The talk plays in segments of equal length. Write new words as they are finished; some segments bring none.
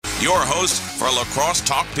Your host for Lacrosse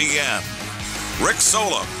Talk PM, Rick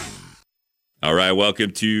Solem. All right,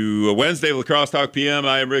 welcome to Wednesday Lacrosse Talk PM.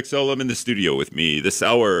 I am Rick Solem. In the studio with me this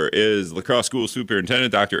hour is Lacrosse School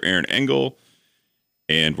Superintendent Dr. Engel,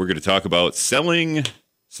 and we're going to talk about selling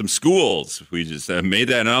some schools. We just made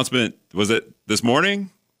that announcement. Was it this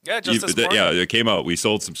morning? Yeah, just this morning. Yeah, it came out. We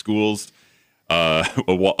sold some schools, a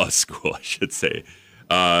school, I should say.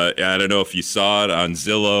 I don't know if you saw it on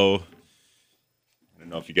Zillow. I don't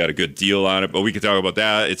know if you got a good deal on it, but we could talk about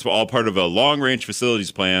that. It's all part of a long-range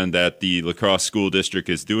facilities plan that the Lacrosse School District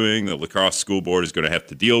is doing. The Lacrosse School Board is going to have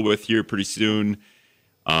to deal with here pretty soon.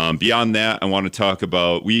 Beyond that, I want to talk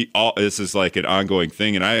about this is like an ongoing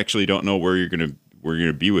thing, and I actually don't know where you're going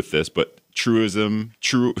to be with this, but truancy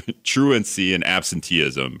and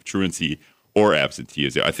absenteeism, truancy or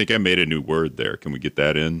absenteeism. I think I made a new word there. Can we get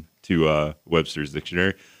that in to Webster's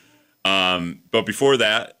Dictionary? But before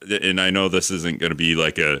that, and I know this isn't going to be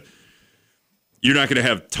like you're not going to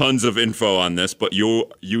have tons of info on this, but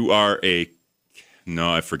you are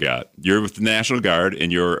I forgot. You're with the National Guard,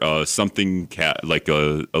 and you're something like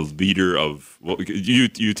a leader of. Well,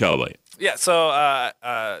 you tell me. Yeah. So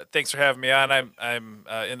thanks for having me on. I'm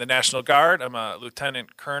in the National Guard. I'm a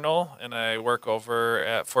lieutenant colonel, and I work over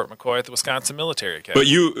at Fort McCoy at the Wisconsin Military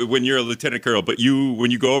Academy. But when you're a lieutenant colonel, when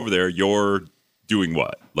you go over there, you're doing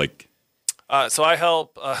what? So I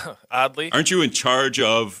help, oddly. Aren't you in charge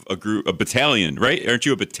of a battalion, right? Aren't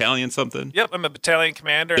you a battalion something? Yep, I'm a battalion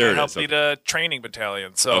commander, and I help lead a training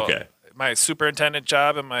battalion. So my superintendent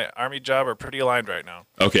job and my Army job are pretty aligned right now.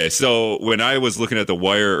 Okay, so when I was looking at the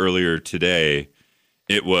wire earlier today,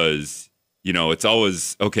 it was, it's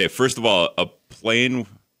always, okay, first of all, a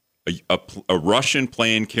Russian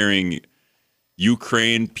plane carrying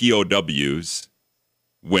Ukraine POWs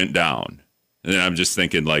went down. And I'm just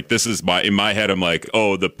thinking, this is in my head, I'm like,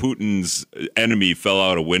 oh, the Putin's enemy fell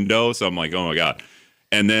out a window. So I'm like, oh, my God.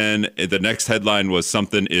 And then the next headline was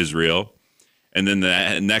something Israel. And then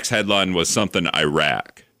the next headline was something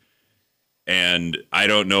Iraq. And I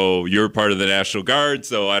don't know, you're part of the National Guard,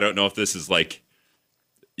 so I don't know if this is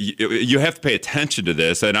you have to pay attention to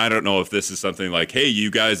this. And I don't know if this is something like, hey,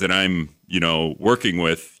 you guys that I'm, working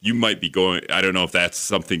with, you might be going, I don't know if that's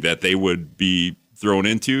something that they would be thrown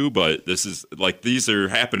into, but this is these are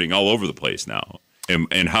happening all over the place now.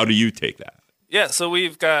 And how do you take that? Yeah, so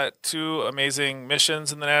we've got two amazing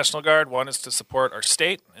missions in the National Guard. One is to support our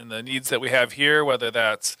state and the needs that we have here, whether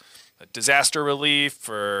that's disaster relief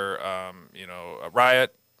or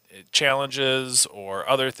riot challenges or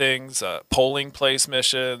other things, polling place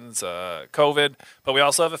missions, COVID. But we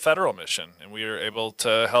also have a federal mission, and we are able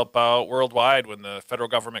to help out worldwide when the federal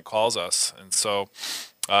government calls us. And so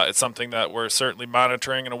it's something that we're certainly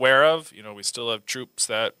monitoring and aware of. We still have troops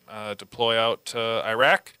that deploy out to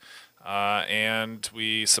Iraq, and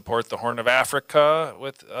we support the Horn of Africa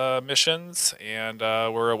with missions, and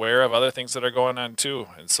we're aware of other things that are going on too.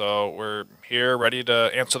 And so we're here ready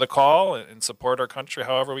to answer the call and support our country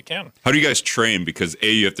however we can. How do you guys train? Because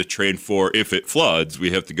A, you have to train for if it floods,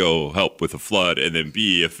 we have to go help with a flood, and then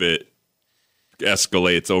B, if it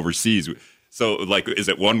escalates overseas. So, is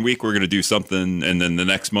it 1 week we're going to do something, and then the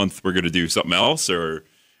next month we're going to do something else? Or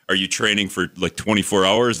are you training for 24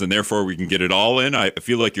 hours, and therefore we can get it all in? I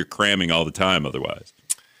feel like you're cramming all the time otherwise.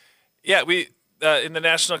 Yeah, we in the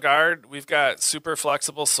National Guard, we've got super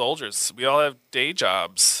flexible soldiers. We all have day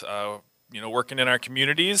jobs, working in our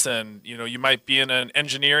communities. And, you might be in an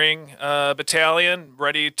engineering battalion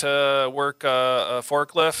ready to work a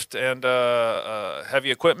forklift and heavy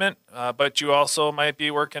equipment, but you also might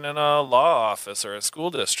be working in a law office or a school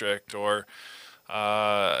district or,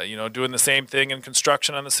 doing the same thing in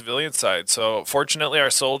construction on the civilian side. So fortunately, our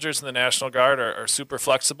soldiers in the National Guard are super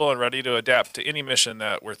flexible and ready to adapt to any mission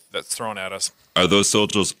that's thrown at us. Are those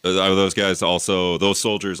soldiers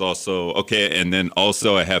also, okay, and then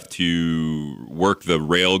also I have to work the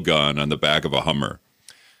rail gun on the back of a Hummer.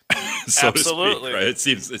 So absolutely. To speak, right? It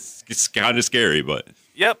seems it's kind of scary, but...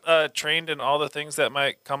 Yep, trained in all the things that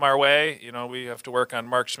might come our way. We have to work on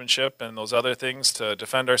marksmanship and those other things to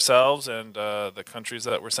defend ourselves and the countries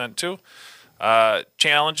that we're sent to.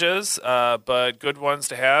 Challenges, but good ones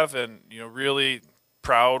to have, and really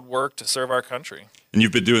proud work to serve our country. And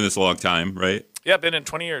you've been doing this a long time, right? Yeah, been in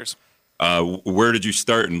 20 years. Where did you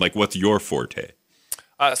start, and what's your forte?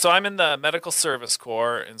 So I'm in the Medical Service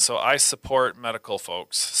Corps, and so I support medical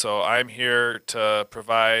folks. So I'm here to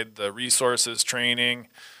provide the resources, training,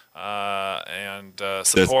 and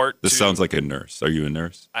support. This sounds like a nurse. Are you a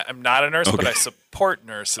nurse? I'm not a nurse, okay, but I support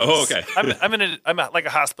nurses. Oh, okay. I'm like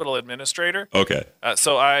a hospital administrator. Okay.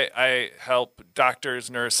 So I help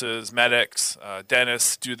doctors, nurses, medics,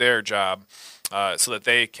 dentists do their job. so that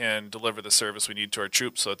they can deliver the service we need to our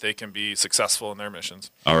troops so that they can be successful in their missions.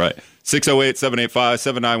 All right.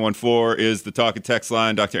 608-785-7914 is the talk and text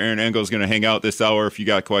line. Dr. Aaron Engel is going to hang out this hour if you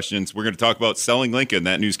got questions. We're going to talk about selling Lincoln.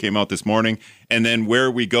 That news came out this morning. And then where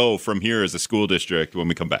we go from here as a school district when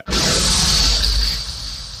we come back.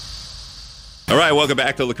 All right, welcome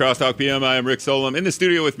back to La Crosse Talk PM. I am Rick Solem. In the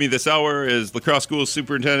studio with me this hour is La Crosse School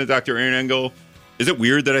Superintendent Dr. Aaron Engel. Is it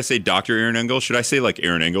weird that I say Dr. Aaron Engel? Should I say like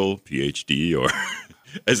Aaron Engel, PhD, or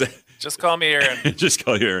is it? Just call me Aaron. Just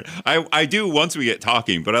call you Aaron. I do once we get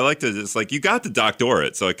talking, but I like to just like you got the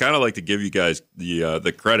doctorate, so I kind of like to give you guys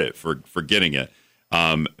the credit for getting it.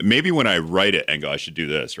 Maybe when I write it, Engel, I should do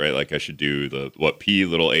this, right? Like I should do the P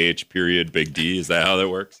little H period big D. Is that how that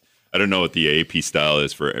works? I don't know what the AP style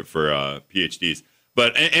is for PhDs.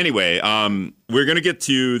 But anyway, we're going to get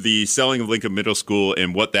to the selling of Lincoln Middle School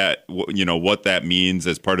and what that means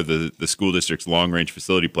as part of the school district's long range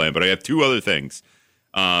facility plan. But I have two other things,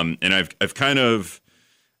 and I've kind of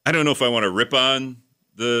I don't know if I want to rip on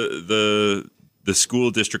the school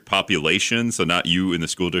district population. So not you in the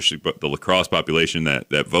school district, but the La Crosse population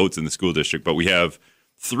that votes in the school district. But we have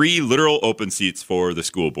 3 literal open seats for the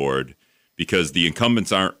school board, because the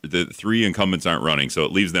 3 incumbents aren't running, so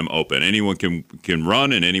it leaves them open. Anyone can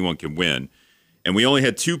run and anyone can win. And we only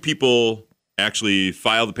had 2 people actually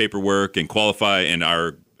file the paperwork and qualify and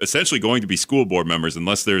are essentially going to be school board members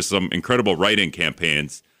unless there's some incredible write-in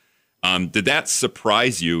campaigns. Did that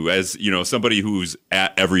surprise you as, somebody who's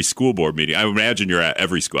at every school board meeting? I imagine you're at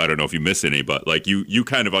every school. I don't know if you miss any, but like you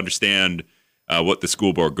kind of understand what the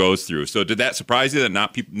school board goes through. So did that surprise you that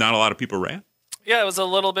not a lot of people ran? Yeah, it was a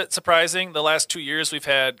little bit surprising. The last 2 years we've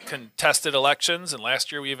had contested elections, and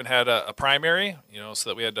last year we even had a primary, so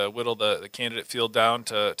that we had to whittle the candidate field down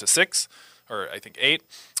to 6, or I think 8.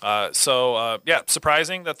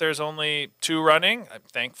 Surprising that there's only 2 running. I'm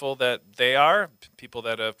thankful that they are people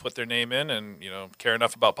that have put their name in and, care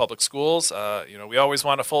enough about public schools. We always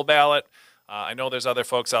want a full ballot. I know there's other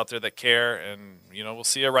folks out there that care, and, we'll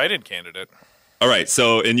see a write-in candidate. All right.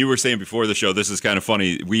 So, and you were saying before the show, this is kind of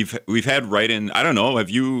funny. We've had write-in. I don't know. Have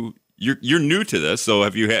you? You're new to this, so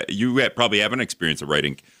have you? Probably haven't experienced a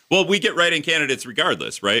write-in. Well, we get write-in candidates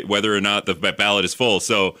regardless, right? Whether or not the ballot is full.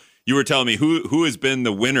 So you were telling me who has been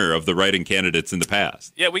the winner of the write-in candidates in the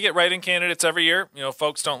past? Yeah, we get write-in candidates every year.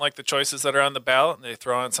 Folks don't like the choices that are on the ballot, and they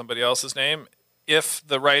throw on somebody else's name. If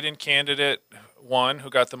the write-in candidate won, who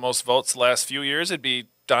got the most votes the last few years, it'd be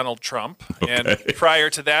Donald Trump. Okay. And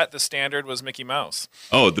prior to that, the standard was Mickey Mouse.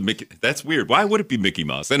 Oh, that's weird. Why would it be Mickey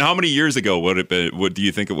Mouse? And how many years ago would it been? What do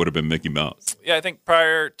you think it would have been Mickey Mouse? Yeah, I think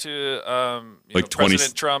prior to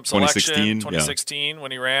President Trump's 2016, election, 2016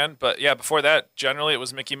 when he ran. But yeah, before that, generally it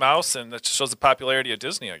was Mickey Mouse, and that just shows the popularity of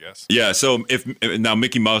Disney, I guess. Yeah. So now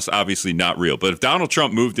Mickey Mouse obviously not real, but if Donald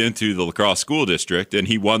Trump moved into the La Crosse school district and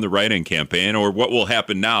he won the write-in campaign, or what will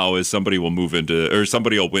happen now is somebody will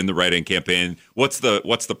win the write-in campaign. What's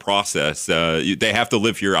the process? They have to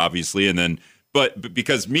live here, obviously, and then, but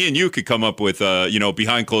because me and you could come up with,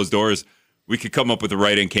 behind closed doors, we could come up with a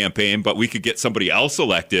write-in campaign, but we could get somebody else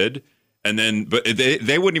elected, and then, but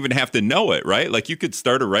they wouldn't even have to know it, right? Like you could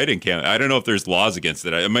start a write-in campaign. I don't know if there's laws against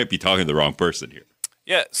it. I might be talking to the wrong person here.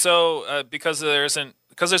 Yeah. So because there's an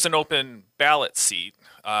open ballot seat,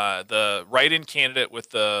 the write-in candidate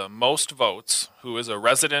with the most votes, who is a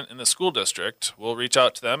resident in the school district, will reach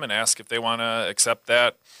out to them and ask if they want to accept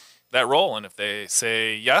that role. And if they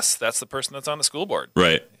say yes, that's the person that's on the school board.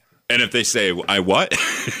 Right. And if they say, I what?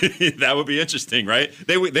 That would be interesting, right?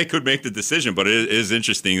 They could make the decision, but it is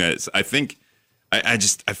interesting that I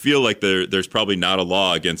feel like there's probably not a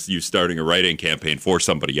law against you starting a write-in campaign for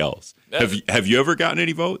somebody else. Have you ever gotten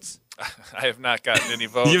any votes? I have not gotten any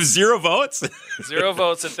votes. You have 0 votes? 0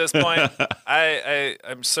 votes at this point.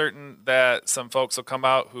 I'm certain that some folks will come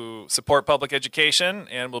out who support public education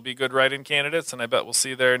and will be good write-in candidates, and I bet we'll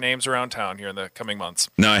see their names around town here in the coming months.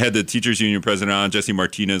 Now, I had the Teachers Union president on, Jesse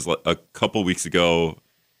Martinez, a couple weeks ago.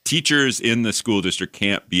 Teachers in the school district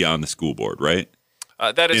can't be on the school board, right?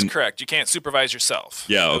 That is correct. You can't supervise yourself.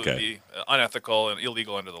 Yeah, okay. It would be unethical and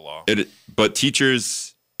illegal under the law. But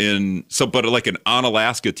teachers... but like an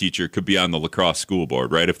Onalaska teacher could be on the La Crosse school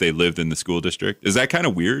board, right? If they lived in the school district. Is that kind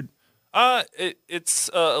of weird? It's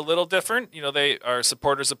a little different. They are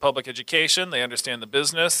supporters of public education. They understand the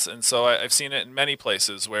business. And so I've seen it in many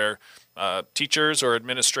places where teachers or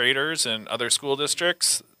administrators in other school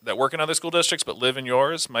districts that work in other school districts but live in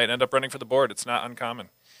yours might end up running for the board. It's not uncommon.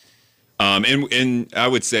 And I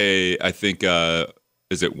would say, I think,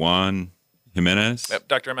 is it Juan Jimenez? Yep,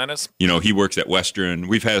 Dr. Jimenez. He works at Western.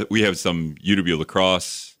 We have some UW La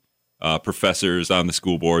Crosse professors on the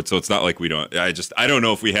school board, so it's not like we don't. I don't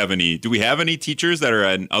know if we have any. Do we have any teachers that are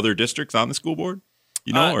in other districts on the school board?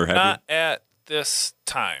 You know, or have not at this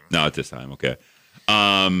time. Not at this time. Okay.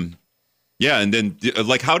 Yeah, and then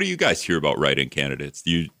like, how do you guys hear about write-in candidates?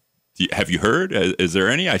 Have you heard? Is there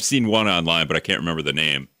any? I've seen one online, but I can't remember the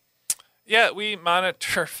name. Yeah, we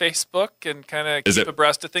monitor Facebook and kind of keep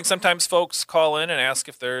abreast of things. Sometimes folks call in and ask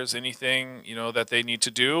if there's anything, that they need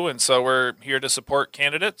to do. And so we're here to support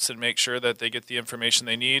candidates and make sure that they get the information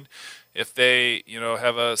they need. If they,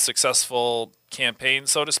 have a successful campaign,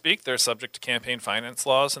 so to speak, they're subject to campaign finance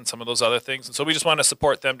laws and some of those other things. And so we just want to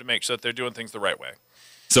support them to make sure that they're doing things the right way.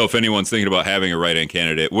 So if anyone's thinking about having a write-in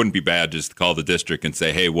candidate, it wouldn't be bad just to call the district and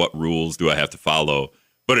say, hey, what rules do I have to follow?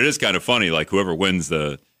 But it is kind of funny, like whoever wins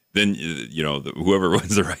whoever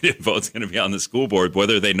wins the write-in vote is going to be on the school board,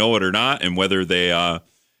 whether they know it or not, and whether they,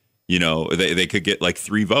 they could get like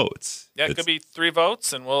 3 votes. Yeah, it could be 3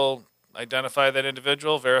 votes, and we'll identify that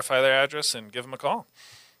individual, verify their address, and give them a call.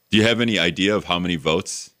 Do you have any idea of how many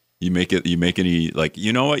votes you make any, like,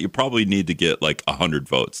 you know what, you probably need to get like 100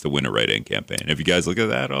 votes to win a write-in campaign. Have you guys looked at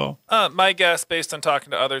that at all? My guess, based on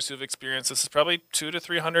talking to others who've experienced this, is probably 200 to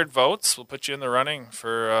 300 votes will put you in the running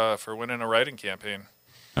for winning a write-in campaign.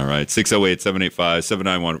 All right,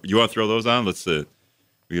 608-785-791. You want to throw those on? Let's we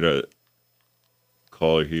got a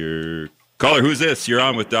caller here. Caller, who's this? You're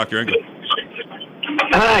on with Dr. Engel.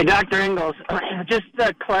 Hi, Dr. Engels. Just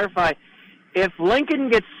to clarify, if Lincoln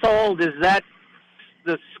gets sold, is that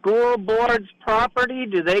the school board's property?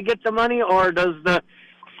 Do they get the money, or does the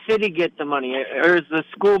city get the money? Or is the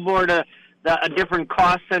school board a different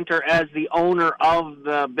cost center as the owner of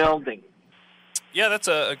the building? Yeah, that's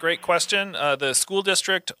a great question. The school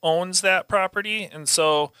district owns that property, and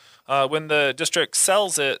so when the district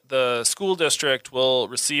sells it, the school district will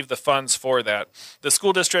receive the funds for that. The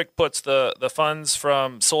school district puts the funds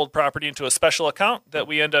from sold property into a special account that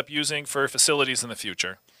we end up using for facilities in the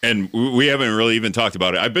future. And we haven't really even talked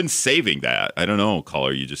about it. I've been saving that. I don't know,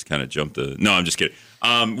 caller, you just kind of jumped the... No, I'm just kidding.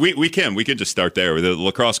 We can just start there. The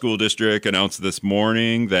La Crosse School District announced this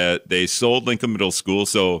morning that they sold Lincoln Middle School,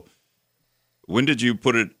 so... When did you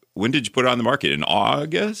put it on the market? In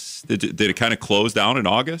August? Did it kind of close down in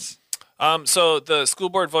August? So the school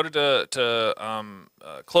board voted to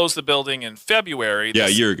close the building in February. A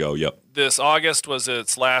year ago. Yep. This August was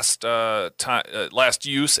its last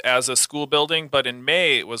use as a school building, but in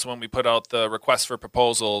May was when we put out the request for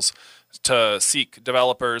proposals to seek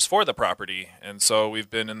developers for the property. And so we've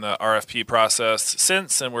been in the RFP process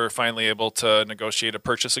since, and we're finally able to negotiate a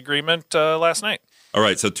purchase agreement last night. All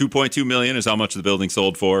right, so $2.2 million is how much the building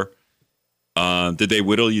sold for. Did they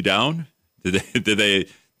whittle you down? Did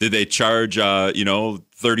they charge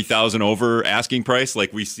 $30,000 over asking price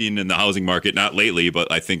like we've seen in the housing market? Not lately, but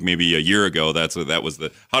I think maybe a year ago. How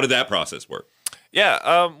did that process work?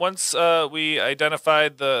 Yeah, once we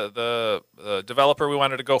identified the developer we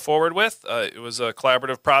wanted to go forward with, it was a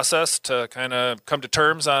collaborative process to kind of come to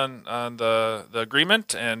terms on the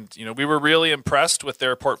agreement. And, we were really impressed with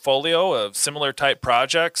their portfolio of similar type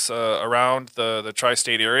projects around the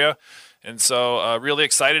tri-state area. And so really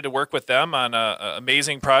excited to work with them on an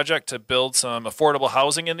amazing project to build some affordable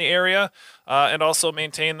housing in the area and also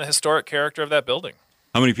maintain the historic character of that building.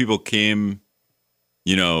 How many people came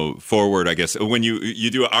forward, I guess? When you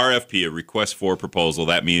do an RFP, a request for proposal,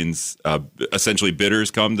 that means essentially bidders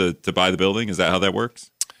come to buy the building? Is that how that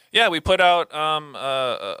works? Yeah, we put out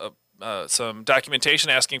some documentation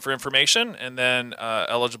asking for information, and then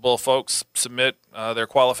eligible folks submit their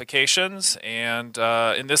qualifications. And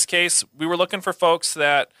in this case, we were looking for folks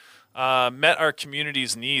that met our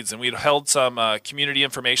community's needs, and we'd held some community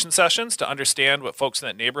information sessions to understand what folks in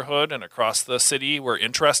that neighborhood and across the city were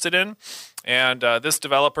interested in. And this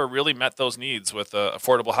developer really met those needs with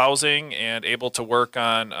affordable housing and able to work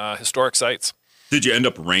on historic sites. Did you end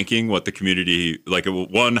up ranking what the community, like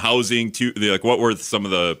one, housing, two, like what were some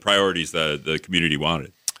of the priorities that the community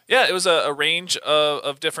wanted? Yeah, it was a range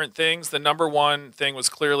of different things. The number one thing was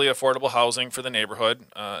clearly affordable housing for the neighborhood.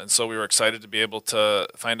 And so we were excited to be able to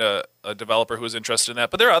find a developer who was interested in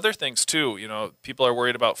that. But there are other things too. People are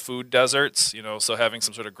worried about food deserts, so having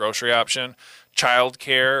some sort of grocery option.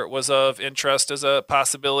 Childcare was of interest as a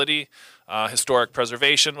possibility. Historic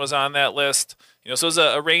preservation was on that list. So it was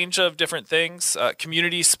a range of different things,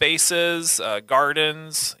 community spaces,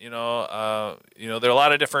 gardens, there are a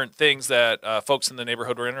lot of different things that folks in the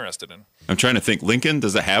neighborhood were interested in. I'm trying to think, Lincoln,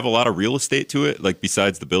 does it have a lot of real estate to it, like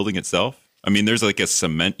besides the building itself? I mean, there's like a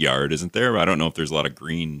cement yard, isn't there? I don't know if there's a lot of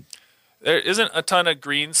green. There isn't a ton of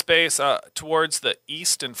green space towards the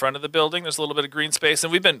east in front of the building. There's a little bit of green space,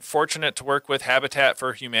 and we've been fortunate to work with Habitat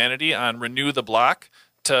for Humanity on Renew the Block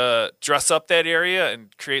to dress up that area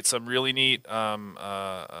and create some really neat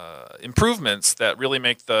improvements that really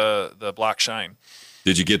make the block shine.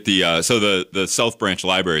 Did you get so the South Branch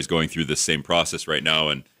Library is going through this same process right now,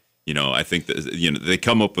 and I think that they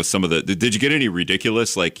come up with some of the. Did you get any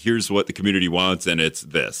ridiculous, like, here's what the community wants and it's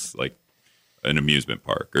this, like an amusement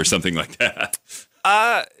park or something like that?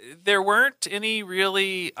 There weren't any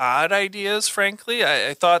really odd ideas, frankly.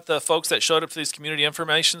 I thought the folks that showed up to these community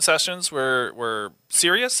information sessions were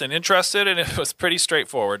serious and interested, and it was pretty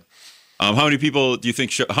straightforward. How many people do you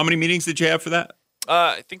think? How many meetings did you have for that?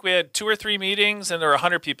 I think we had 2 or 3 meetings, and there were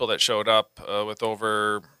 100 people that showed up with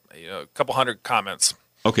over a couple hundred comments.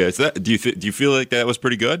 Okay, so do you feel like that was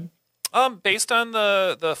pretty good? Based on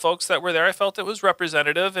the folks that were there, I felt it was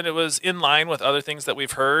representative, and it was in line with other things that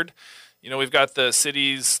we've heard. We've got the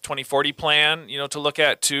city's 2040 plan, to look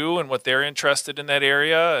at too, and what they're interested in that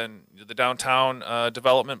area, and the downtown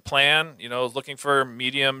development plan, looking for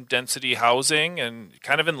medium density housing, and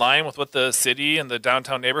kind of in line with what the city and the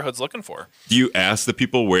downtown neighborhood's looking for. Do you ask the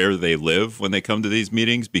people where they live when they come to these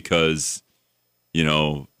meetings? Because,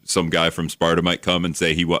 some guy from Sparta might come and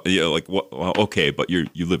say okay, but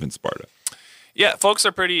you live in Sparta. Yeah, folks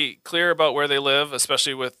are pretty clear about where they live,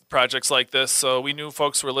 especially with projects like this. So we knew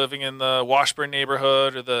folks were living in the Washburn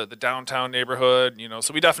neighborhood or the downtown neighborhood,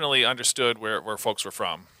 so we definitely understood where folks were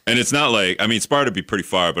from. And it's not like, Sparta would be pretty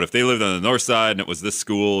far, but if they lived on the north side and it was this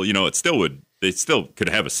school, they still could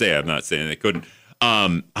have a say. I'm not saying they couldn't.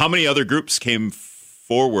 How many other groups came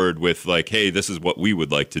forward with like, hey, this is what we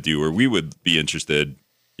would like to do, or we would be interested?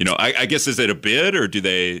 I guess, is it a bid, or do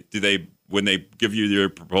they when they give you your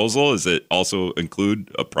proposal, does it also include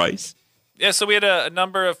a price? Yeah, so we had a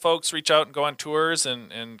number of folks reach out and go on tours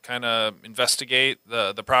and kind of investigate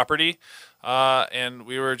the property. And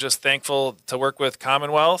we were just thankful to work with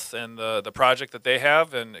Commonwealth and the project that they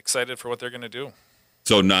have, and excited for what they're going to do.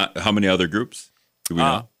 So how many other groups do we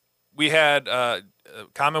know? We had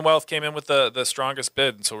Commonwealth came in with the strongest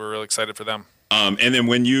bid, and so we're really excited for them. And then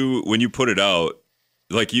when you put it out,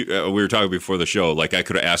 like we were talking before the show, like I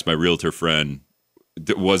could have asked my realtor friend,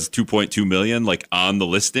 was 2.2 million like on the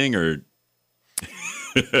listing, or?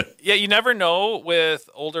 Yeah, you never know with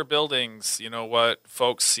older buildings, what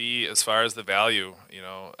folks see as far as the value,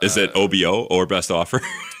 Is it OBO or best offer?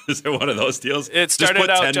 Is it one of those deals? It started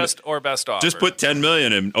out just or best offer. Just put 10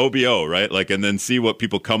 million in OBO, right? Like, and then see what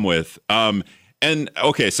people come with. And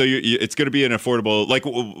okay, so it's going to be an affordable. Like,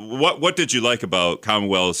 what did you like about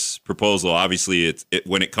Commonwealth's proposal? Obviously,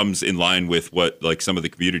 when it comes in line with what like some of the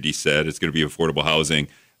community said, it's going to be affordable housing.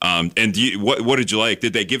 And what did you like?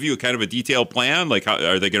 Did they give you a kind of a detailed plan? Like, how,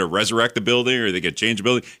 are they going to resurrect the building, or are they going to change the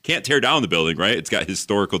building? Can't tear down the building, right? It's got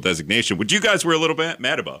historical designation, which you guys were a little bit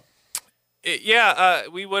mad about.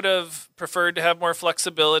 We would have preferred to have more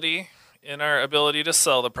flexibility in our ability to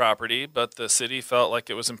sell the property, but the city felt like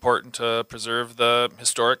it was important to preserve the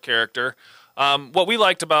historic character. What we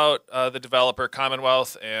liked about the developer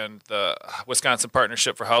Commonwealth and the Wisconsin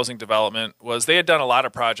Partnership for Housing Development was they had done a lot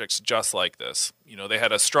of projects just like this. They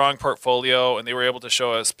had a strong portfolio, and they were able to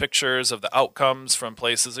show us pictures of the outcomes from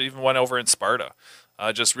places. They even went over in Sparta.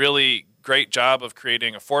 Just really great job of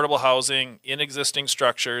creating affordable housing in existing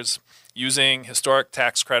structures, using historic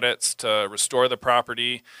tax credits to restore the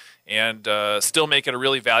property, and still make it a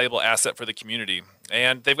really valuable asset for the community.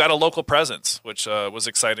 And they've got a local presence, which was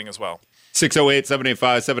exciting as well.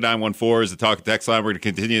 608-785-7914 is the talk and text line. We're going to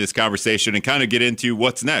continue this conversation and kind of get into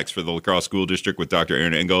what's next for the La Crosse School District with Dr.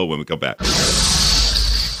 Aaron Engel when we come back.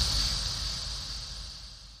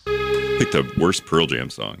 Picked the worst Pearl Jam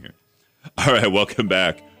song here. All right, welcome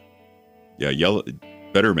back. Yeah, Yellow...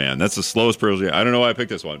 Better Man. That's the slowest Pearl Jam. I don't know why I picked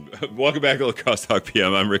this one. Welcome back to La Crosse Talk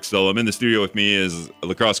PM. I'm Rick Stoll. In the studio with me is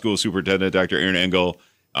La Crosse School Superintendent Dr. Aaron Engel.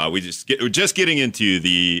 We're just getting into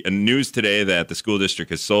the news today that the school district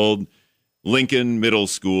has sold Lincoln Middle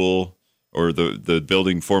School, or the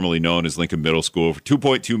building formerly known as Lincoln Middle School, for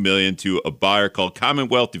 $2.2 million to a buyer called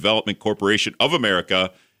Commonwealth Development Corporation of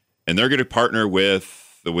America, and they're going to partner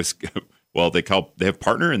with they have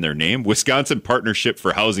partner in their name, Wisconsin Partnership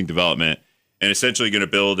for Housing Development. And essentially going to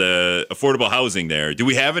build affordable housing there. Do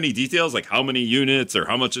we have any details, like how many units or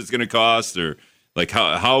how much it's going to cost, or like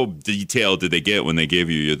how detailed did they get when they gave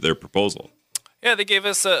you their proposal? Yeah, they gave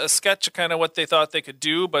us a sketch of kind of what they thought they could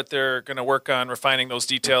do, but they're going to work on refining those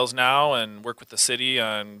details now and work with the city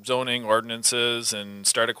on zoning ordinances and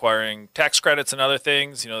start acquiring tax credits and other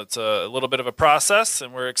things. It's a little bit of a process,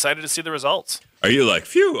 and we're excited to see the results. Are you like,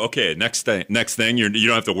 phew, okay, next thing, you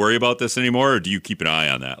don't have to worry about this anymore, or do you keep an eye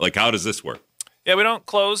on that? Like, how does this work? Yeah, we don't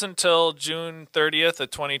close until June 30th of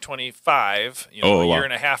 2025, a year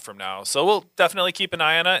and a half from now. So we'll definitely keep an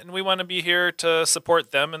eye on it, and we want to be here to support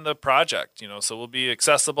them in the project, so we'll be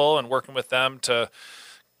accessible and working with them to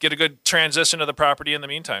get a good transition of the property in the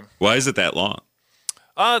meantime. Why is it that long?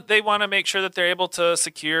 They want to make sure that they're able to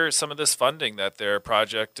secure some of this funding that their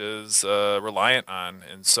project is reliant on.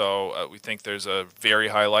 And so we think there's a very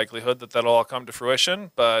high likelihood that that'll all come to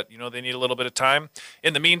fruition. But, they need a little bit of time.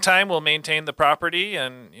 In the meantime, we'll maintain the property.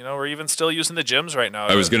 And, we're even still using the gyms right now.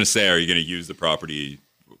 I was going to say, are you going to use the property?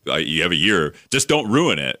 You have a year. Just don't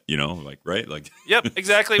ruin it, right? Yep,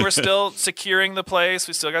 exactly. We're still securing the place.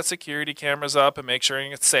 We still got security cameras up and make sure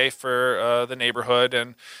it's safe for the neighborhood.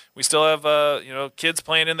 And we still have, kids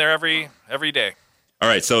playing in there every day. All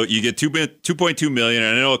right. So you get $2.2 million.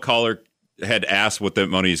 And I know a caller had asked what that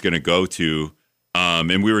money is going to go to.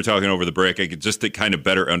 And we were talking over the break. Just to kind of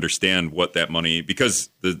better understand what that money, because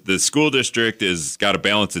the school district is got to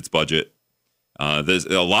balance its budget. There's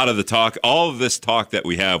a lot of the talk, all of this talk that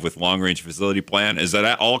we have with long-range facility plan, is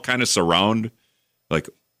that all kind of surround,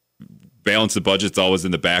 balance the budget's always in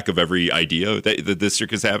the back of every idea that the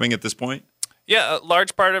district is having at this point? Yeah, a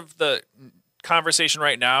large part of the conversation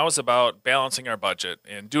right now is about balancing our budget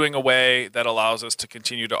and doing a way that allows us to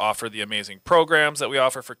continue to offer the amazing programs that we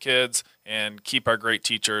offer for kids and keep our great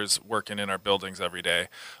teachers working in our buildings every day.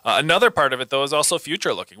 Another part of it, though, is also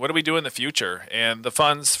future looking. What do we do in the future? And the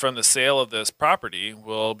funds from the sale of this property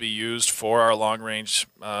will be used for our long-range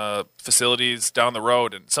facilities down the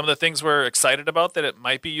road. And some of the things we're excited about that it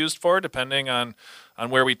might be used for, depending on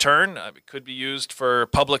where we turn, it could be used for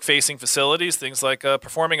public-facing facilities, things like a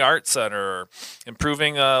performing arts center, or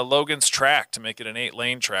improving Logan's track to make it an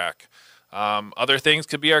 8-lane track. Other things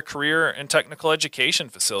could be our career and technical education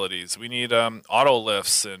facilities. We need auto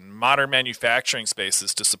lifts and modern manufacturing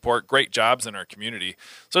spaces to support great jobs in our community.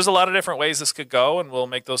 So there's a lot of different ways this could go, and we'll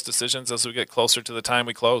make those decisions as we get closer to the time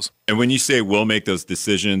we close. And when you say we'll make those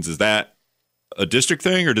decisions, is that a district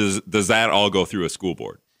thing, or does that all go through a school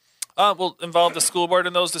board? We'll involve the school board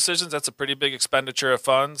in those decisions. That's a pretty big expenditure of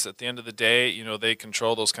funds. At the end of the day, they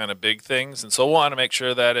control those kind of big things. And so we'll want to make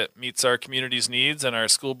sure that it meets our community's needs, and our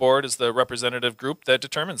school board is the representative group that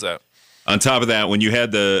determines that. On top of that, when you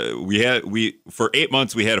had for 8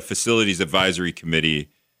 months, we had a facilities advisory committee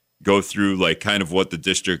go through kind of what the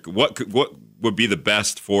district, what would be the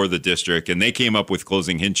best for the district. And they came up with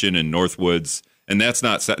closing Hinchin and Northwoods. And that's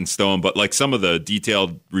not set in stone, but some of the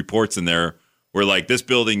detailed reports in there where this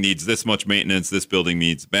building needs this much maintenance, this building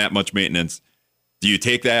needs that much maintenance. Do you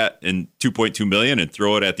take that and $2.2 million and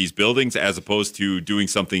throw it at these buildings as opposed to doing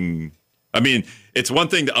something? I mean, it's one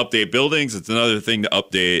thing to update buildings. It's another thing to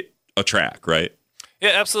update a track, right?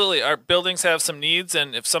 Yeah, absolutely. Our buildings have some needs,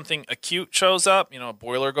 and if something acute shows up, a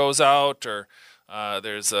boiler goes out, or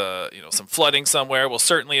there's some flooding somewhere, we'll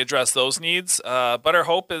certainly address those needs. But our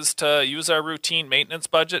hope is to use our routine maintenance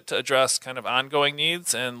budget to address kind of ongoing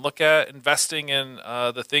needs and look at investing in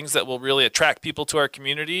the things that will really attract people to our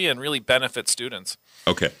community and really benefit students.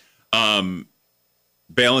 Okay.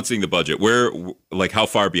 Balancing the budget, how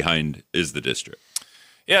far behind is the district?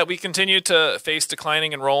 Yeah, we continue to face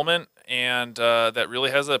declining enrollment, and that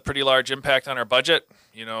really has a pretty large impact on our budget.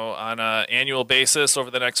 On an annual basis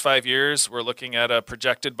over the next 5 years, we're looking at a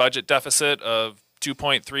projected budget deficit of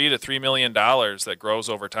 $2.3 to $3 million that grows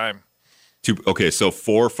over time. So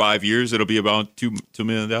 4 or 5 years, it'll be about $2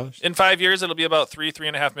 million? In 5 years, it'll be about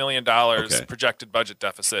 $3.5 million projected budget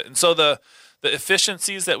deficit. And so the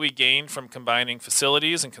efficiencies that we gain from combining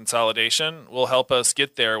facilities and consolidation will help us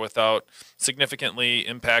get there without significantly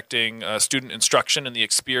impacting student instruction and the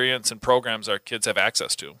experience and programs our kids have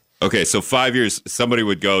access to. Okay, so 5 years, somebody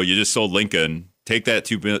would go, you just sold Lincoln, take that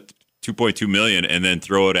 $2.2 million and then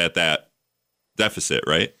throw it at that deficit,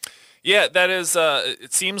 right? Yeah, that is.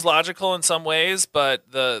 It seems logical in some ways,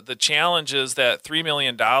 but the challenge is that $3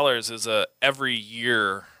 million is a every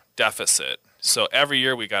year deficit. So every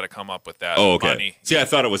year we got to come up with that money. See, I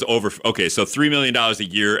thought it was over. Okay, so $3 million a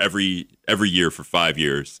year every year for 5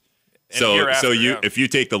 years. If you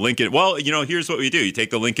take the Lincoln, here's what we do: you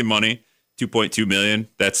take the Lincoln money, $2.2 million,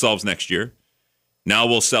 that solves next year. Now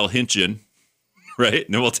we'll sell Hinchin, right?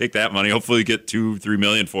 And then we'll take that money. Hopefully, get $2-3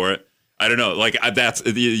 million for it. I don't know. That's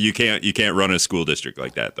you can't run a school district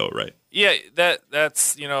like that, though, right? Yeah,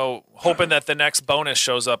 that's hoping that the next bonus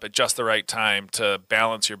shows up at just the right time to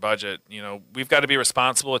balance your budget. We've got to be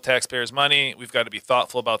responsible with taxpayers' money. We've got to be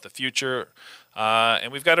thoughtful about the future,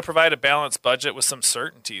 and we've got to provide a balanced budget with some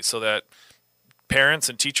certainty so that parents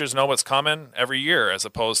and teachers know what's coming every year, as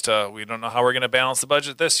opposed to we don't know how we're going to balance the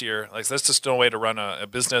budget this year. Like, that's just no way to run a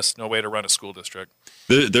business, no way to run a school district.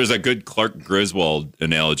 There's a good Clark Griswold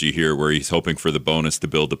analogy here where he's hoping for the bonus to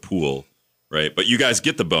build a pool, right? But you guys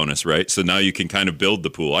get the bonus, right? So now you can kind of build the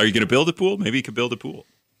pool. Are you going to build a pool? Maybe you could build a pool.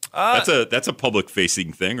 That's a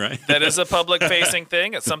public-facing thing, right? That is a public-facing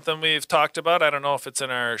thing. It's something we've talked about. I don't know if it's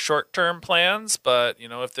in our short-term plans, but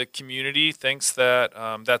if the community thinks that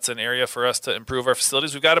that's an area for us to improve our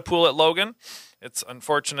facilities. We've got a pool at Logan. It's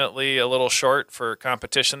unfortunately a little short for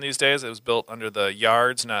competition these days. It was built under the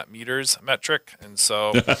yards, not meters metric, and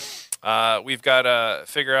so we've got to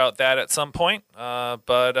figure out that at some point. What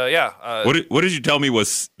did you tell me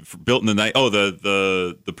was built in the night? Oh,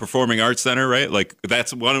 the Performing Arts Center, right? Like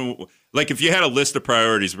that's one. Like if you had a list of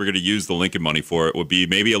priorities, we're going to use the Lincoln money for. It would be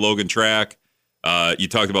maybe a Logan track. You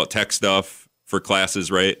talked about tech stuff for classes,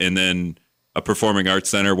 right? And then a Performing Arts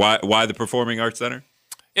Center. Why the Performing Arts Center?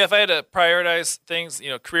 Yeah, if I had to prioritize things,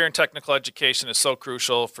 career and technical education is so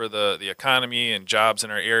crucial for the economy and jobs in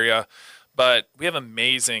our area. But we have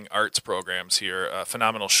amazing arts programs here,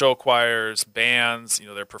 phenomenal show choirs, bands.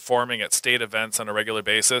 They're performing at state events on a regular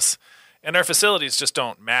basis. And our facilities just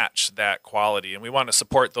don't match that quality. And we want to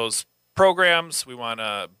support those programs. We want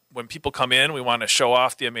to, when people come in, we want to show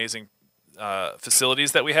off the amazing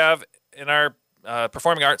facilities that we have. In our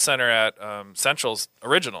Performing Arts Center at Central's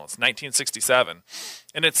original. It's 1967.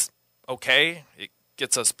 And it's okay. It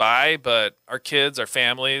gets us by, but our kids, our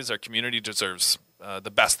families, our community deserves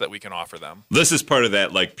the best that we can offer them. This is part of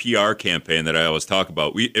that like PR campaign that I always talk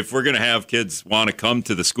about. If we're going to have kids want to come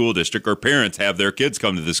to the school district, or parents have their kids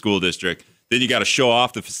come to the school district, then you got to show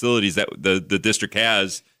off the facilities that the district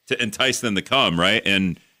has to entice them to come, right?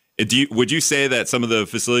 And would you say that some of the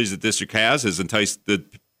facilities the district has enticed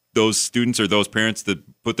those students or those parents to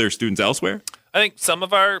put their students elsewhere? I think some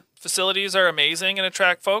of our facilities are amazing and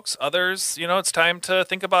attract folks. Others, it's time to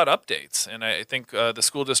think about updates. And I think the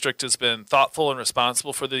school district has been thoughtful and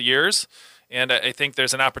responsible for the years. And I think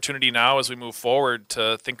there's an opportunity now as we move forward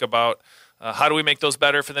to think about how do we make those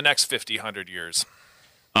better for the next 50, 100 years.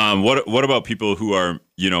 What about people who are,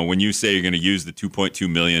 when you say you're going to use the $2.2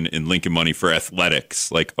 million in Lincoln money for athletics,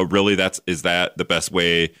 like, really, is that the best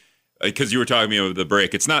way? Because you were talking to me over the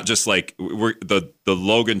break, it's not just like the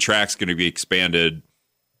Logan track's going to be expanded,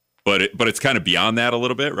 but it's kind of beyond that a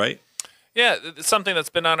little bit, right? Yeah, it's something that's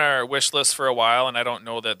been on our wish list for a while, and I don't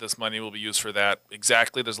know that this money will be used for that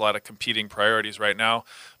exactly. There's a lot of competing priorities right now.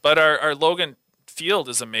 But our Logan field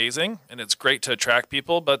is amazing, and it's great to attract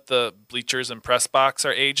people, but the bleachers and press box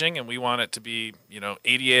are aging, and we want it to be,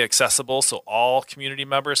 ADA accessible so all community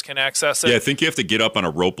members can access it. Yeah, I think you have to get up on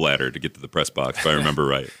a rope ladder to get to the press box, if I remember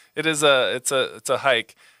right. It's a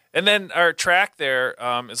hike. And then our track there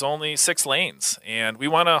is only 6 lanes, and we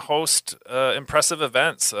want to host impressive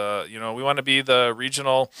events. We want to be the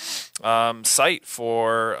regional site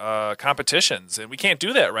for competitions, and we can't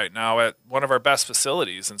do that right now at one of our best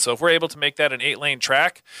facilities. And so if we're able to make that an 8-lane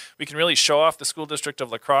track, we can really show off the school district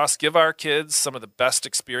of La Crosse, give our kids some of the best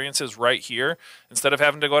experiences right here instead of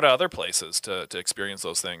having to go to other places to experience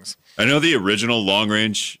those things. I know the original long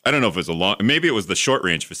range, I don't know if it was maybe it was the short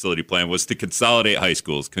range facility plan, was to consolidate high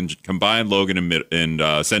schools, combine Logan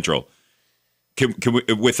and Central. Can we,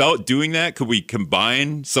 without doing that, could we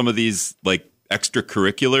combine some of these like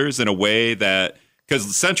extracurriculars in a way that,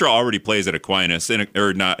 because Central already plays at Aquinas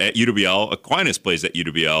or not at UWL, Aquinas plays at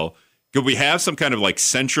UWL. Could we have some kind of like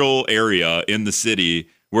central area in the city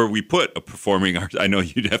where we put a performing arts? I know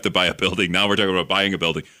you'd have to buy a building. Now we're talking about buying a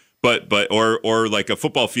building, but or like a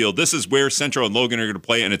football field. This is where Central and Logan are going to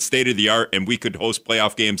play, and it's state of the art, and we could host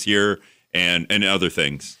playoff games here and other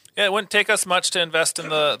things. Yeah, it wouldn't take us much to invest in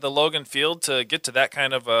the Logan field to get to that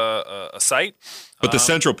kind of a site. But the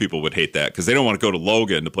Central people would hate that because they don't want to go to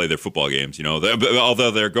Logan to play their football games.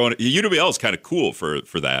 Although they're going, UWL is kind of cool for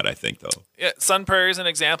that, I think, though. Yeah, Sun Prairie is an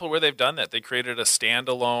example where they've done that. They created a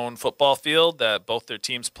standalone football field that both their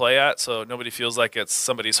teams play at, so nobody feels like it's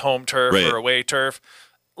somebody's home turf or away turf.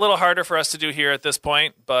 A little harder for us to do here at this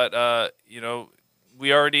point, but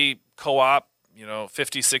we already co-op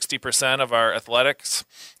 50-60% of our athletics,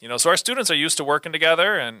 so our students are used to working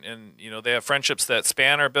together, and they have friendships that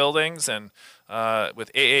span our buildings, and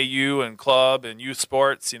with AAU and club and youth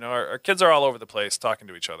sports, our kids are all over the place talking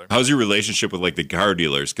to each other. How's your relationship with like the car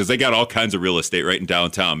dealers? Because they got all kinds of real estate right in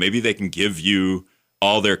downtown. Maybe they can give you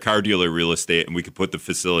all their car dealer real estate, and we could put the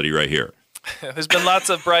facility right here. There's been lots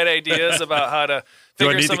of bright ideas about how to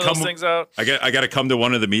figure some of those things out. I got to come to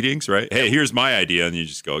one of the meetings, right? Hey, here's my idea, and you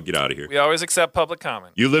just go, get out of here. We always accept public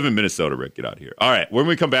comment. You live in Minnesota, Rick. Get out of here. All right, when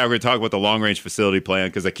we come back, we're going to talk about the long-range facility plan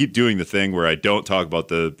because I keep doing the thing where I don't talk about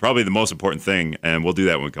probably the most important thing, and we'll do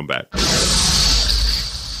that when we come back.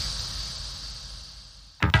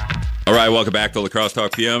 All right, welcome back to La Crosse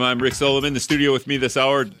Talk PM. I'm Rick Sullivan. In the studio with me this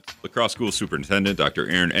hour, La Crosse School Superintendent Dr.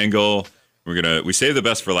 Aaron Engel. We save the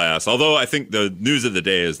best for last. Although I think the news of the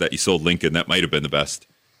day is that you sold Lincoln. That might have been the best.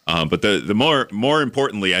 But the more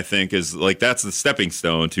importantly, I think, is like that's the stepping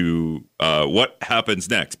stone to what happens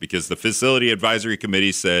next. Because the Facility Advisory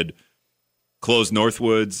Committee said close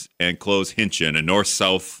Northwoods and close Hinchin, a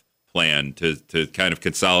north-south plan to kind of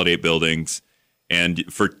consolidate buildings. And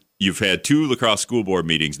you've had 2 La Crosse School Board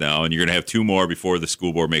meetings now, and you're going to have 2 more before the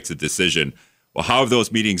school board makes a decision. Well, how have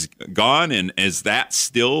those meetings gone? And is that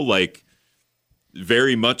still like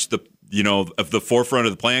very much of the forefront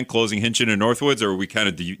of the plan, closing Hinchin and Northwoods, or are we kind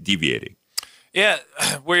of deviating? Yeah,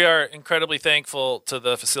 we are incredibly thankful to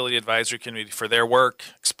the Facility Advisory Committee for their work,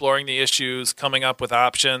 exploring the issues, coming up with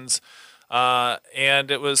options.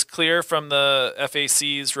 And it was clear from the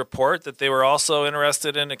FAC's report that they were also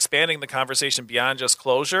interested in expanding the conversation beyond just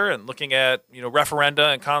closure and looking at,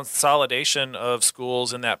 referenda and consolidation of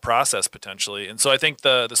schools in that process potentially. And so I think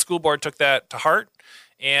the school board took that to heart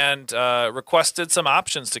and requested some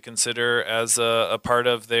options to consider as a part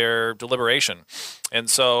of their deliberation. And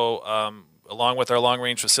so along with our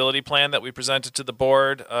long-range facility plan that we presented to the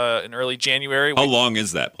board in early January. How long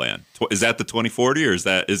is that plan? Is that the 2040, or is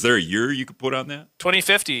there a year you could put on that?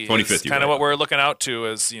 2050 is kind of what we're looking out to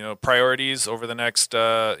as priorities over the next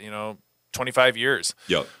 25 years.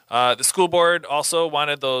 Yep. The school board also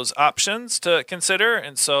wanted those options to consider,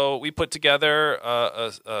 and so we put together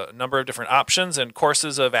a number of different options and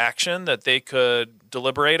courses of action that they could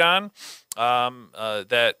deliberate on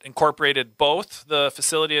that incorporated both the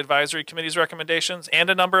Facility Advisory Committee's recommendations and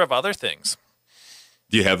a number of other things.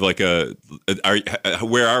 Do you have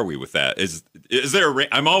where are we with that? Is there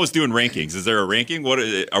I'm always doing rankings. Is there a ranking?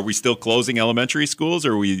 Are we still closing elementary schools,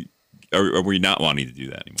 or are we not wanting to do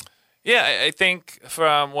that anymore? Yeah, I think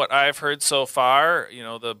from what I've heard so far,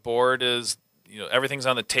 the board is, everything's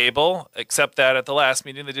on the table, except that at the last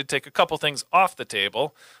meeting they did take a couple things off the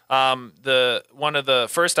table. One of the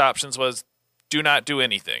first options was do not do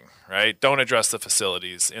anything, right? Don't address the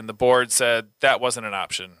facilities. And the board said that wasn't an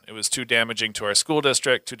option. It was too damaging to our school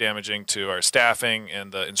district, too damaging to our staffing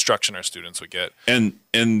and the instruction our students would get. And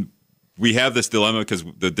we have this dilemma because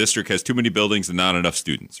the district has too many buildings and not enough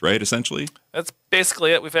students, right, essentially? That's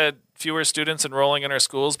basically it. We've had fewer students enrolling in our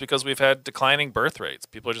schools because we've had declining birth rates.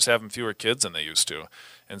 People are just having fewer kids than they used to.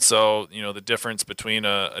 And so, the difference between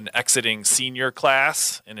an exiting senior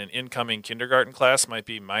class and an incoming kindergarten class might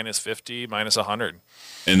be minus 50, minus 100.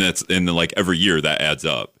 And like every year that adds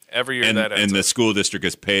up. Every year that adds up. And the school district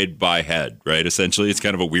is paid by head, right? Essentially, it's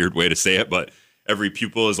kind of a weird way to say it, but every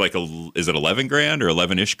pupil is is it 11 grand or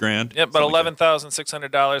 11-ish grand? Yeah, about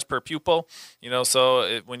 $11,600 per pupil.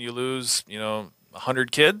 So when you lose,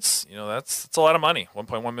 100 kids, that's a lot of money,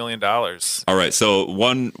 $1.1 million. All right. So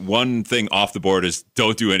one thing off the board is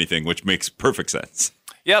don't do anything, which makes perfect sense.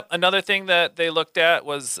 Yep. Another thing that they looked at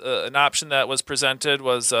was an option that was presented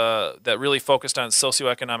was that really focused on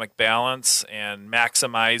socioeconomic balance and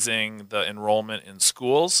maximizing the enrollment in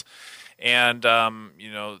schools. And,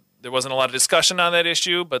 there wasn't a lot of discussion on that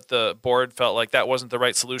issue, but the board felt like that wasn't the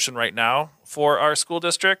right solution right now for our school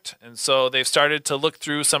district. And so they've started to look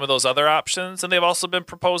through some of those other options, and they've also been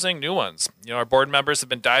proposing new ones. Our board members have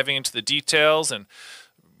been diving into the details and,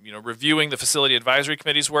 reviewing the Facility Advisory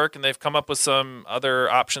Committee's work, and they've come up with some other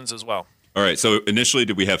options as well. All right. So initially,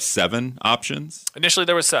 did we have 7 options? Initially,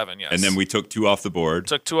 there was 7, yes. And then we took 2 off the board.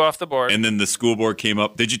 Took 2 off the board. And then the school board came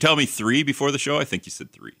up. Did you tell me 3 before the show? I think you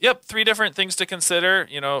said 3. Yep. 3 different things to consider,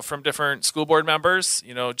 from different school board members,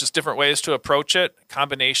 just different ways to approach it,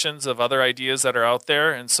 combinations of other ideas that are out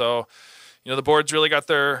there. And so, the board's really got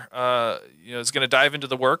their, is going to dive into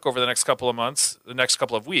the work over the next couple of months, the next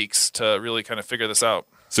couple of weeks to really kind of figure this out.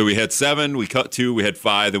 So we had 7, we cut 2, we had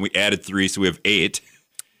 5, then we added 3, so we have 8.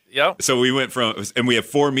 Yep. So we went and we have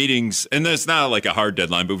 4 meetings, and it's not like a hard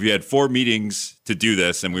deadline, but we had 4 meetings to do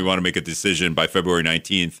this, and we want to make a decision by February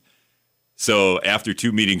 19th. So after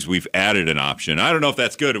 2 meetings, we've added an option. I don't know if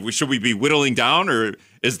that's good. Should we be whittling down, or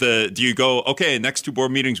do you go, okay, next 2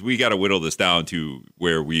 board meetings, we got to whittle this down to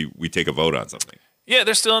where we take a vote on something? Yeah,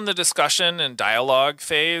 they're still in the discussion and dialogue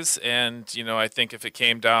phase, and, I think if it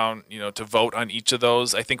came down, to vote on each of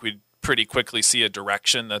those, I think we'd pretty quickly see a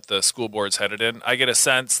direction that the school board's headed in. I get a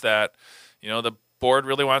sense that, the board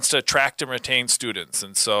really wants to attract and retain students,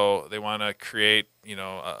 and so they want to create,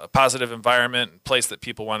 a positive environment, a place that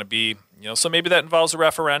people want to be. So maybe that involves a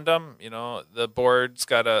referendum. The board's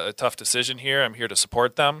got a tough decision here. I'm here to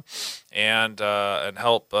support them and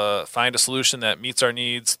help find a solution that meets our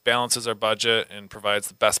needs, balances our budget, and provides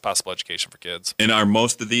the best possible education for kids. And are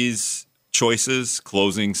most of these choices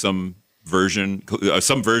closing some version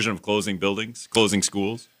of closing buildings, closing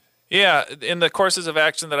schools? Yeah, in the courses of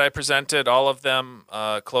action that I presented, all of them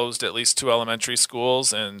closed at least 2 elementary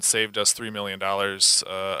schools and saved us $3 million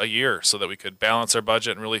a year so that we could balance our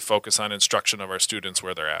budget and really focus on instruction of our students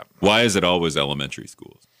where they're at. Why is it always elementary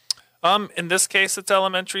schools? In this case, it's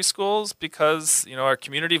elementary schools because, our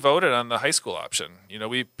community voted on the high school option.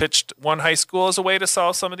 We pitched one high school as a way to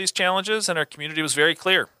solve some of these challenges, and our community was very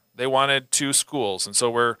clear. They wanted 2 schools, and so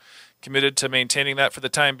we're committed to maintaining that for the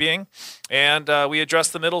time being. And we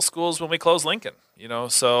addressed the middle schools when we closed Lincoln,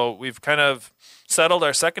 so we've kind of settled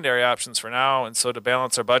our secondary options for now. And so to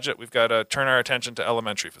balance our budget, we've got to turn our attention to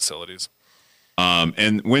elementary facilities.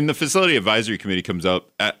 And when the facility advisory committee comes up,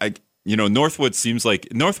 Northwoods seems like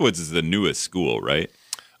Northwoods is the newest school, right?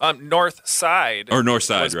 North Side was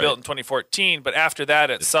right. Built in 2014, but after that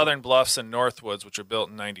it's Southern Bluffs and Northwoods, which were built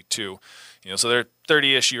in 92. So they're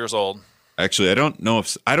 30-ish years old. Actually, I don't know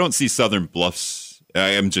if I don't see Southern Bluffs.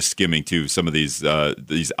 I am just skimming too some of these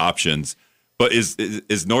options. But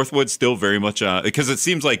is Northwood still very much because it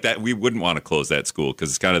seems like that we wouldn't want to close that school because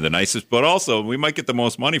it's kind of the nicest, but also we might get the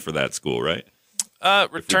most money for that school, right?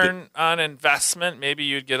 Return on investment, maybe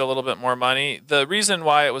you'd get a little bit more money. The reason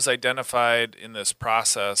why it was identified in this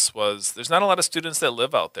process was there's not a lot of students that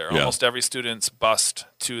live out there. Yeah. Almost every student's bused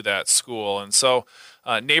to that school. And so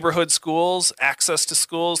neighborhood schools, access to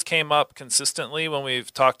schools came up consistently when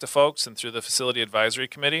we've talked to folks and through the facility advisory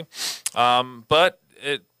committee. But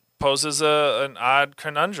it poses an odd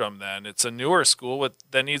conundrum then. It's a newer school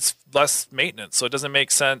that needs less maintenance. So it doesn't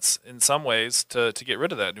make sense in some ways to get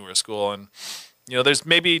rid of that newer school. And there's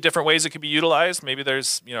maybe different ways it could be utilized. Maybe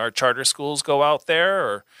there's, our charter schools go out there,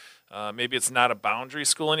 or maybe it's not a boundary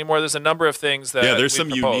school anymore. There's a number of things that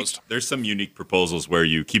there's some unique proposals where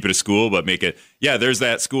you keep it a school but make it. Yeah, there's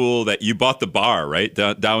that school that you bought the bar right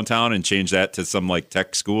downtown and changed that to some like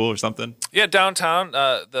tech school or something. Yeah, downtown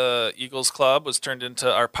the Eagles Club was turned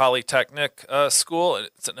into our Polytechnic school.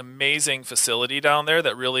 It's an amazing facility down there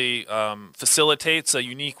that really facilitates a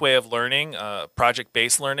unique way of learning, a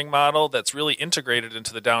project-based learning model that's really integrated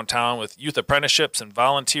into the downtown with youth apprenticeships and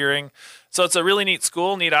volunteering. So it's a really neat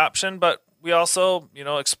school, neat option, but we also,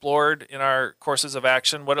 explored in our courses of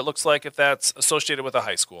action what it looks like if that's associated with a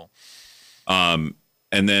high school. And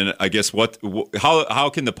then I guess how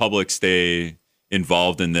can the public stay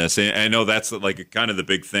involved in this? And I know that's like kind of the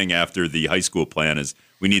big thing after the high school plan is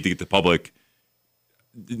we need to get the public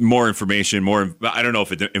more information, I don't know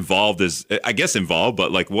if it involved,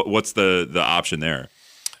 but like what's the option there?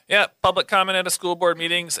 Yeah, public comment at a school board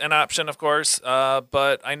meeting's an option, of course,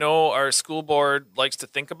 but I know our school board likes to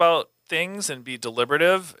think about things and be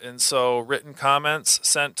deliberative, and so written comments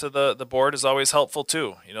sent to the board is always helpful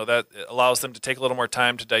too. That allows them to take a little more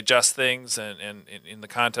time to digest things and in the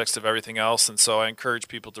context of everything else, and so I encourage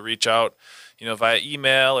people to reach out, via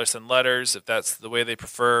email or send letters if that's the way they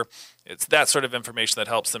prefer. It's that sort of information that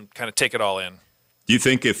helps them kind of take it all in. Do you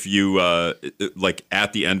think if you,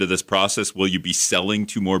 at the end of this process, will you be selling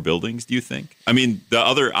 2 more buildings, do you think? I mean, the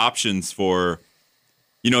other options for,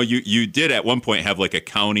 you did at one point have like a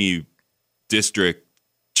county district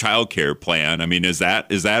childcare plan. I mean, is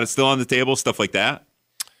that still on the table, stuff like that?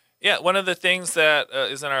 Yeah, one of the things that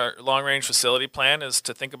is in our long-range facility plan is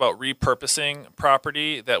to think about repurposing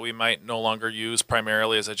property that we might no longer use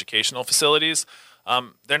primarily as educational facilities.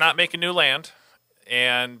 They're not making new land.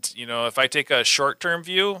 And, if I take a short-term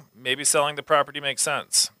view, maybe selling the property makes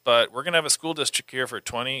sense. But we're going to have a school district here for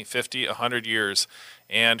 20, 50, 100 years.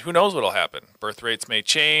 And who knows what will happen? Birth rates may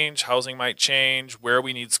change. Housing might change. Where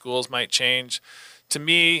we need schools might change. To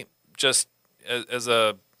me, just as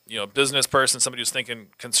a business person, somebody who's thinking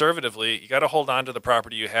conservatively, you got to hold on to the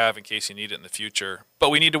property you have in case you need it in the future.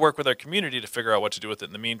 But we need to work with our community to figure out what to do with it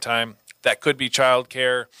in the meantime. That could be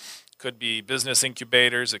childcare. Could be business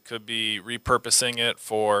incubators. It could be repurposing it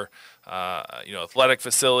for, athletic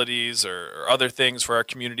facilities or other things for our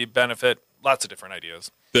community benefit. Lots of different ideas.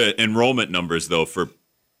 The enrollment numbers, though, for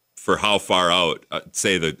how far out,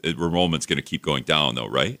 say the enrollment's going to keep going down, though,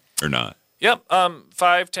 right? Or not? Yep.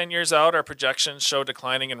 5-10 years out, our projections show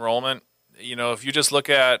declining enrollment. If you just look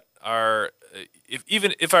at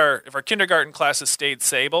if our kindergarten classes stayed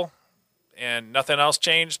stable and nothing else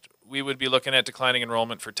changed, we would be looking at declining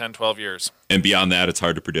enrollment for 10, 12 years. And beyond that, it's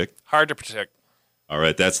hard to predict? Hard to predict. All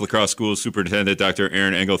right, that's La Crosse Schools Superintendent Dr.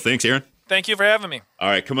 Aaron Engel. Thanks, Aaron. Thank you for having me. All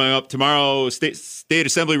right, coming up tomorrow, State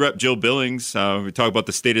Assembly Rep Jill Billings. We talk about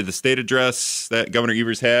the State of the State address that Governor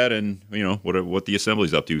Evers had, and what the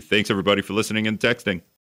Assembly's up to. Thanks everybody for listening and texting.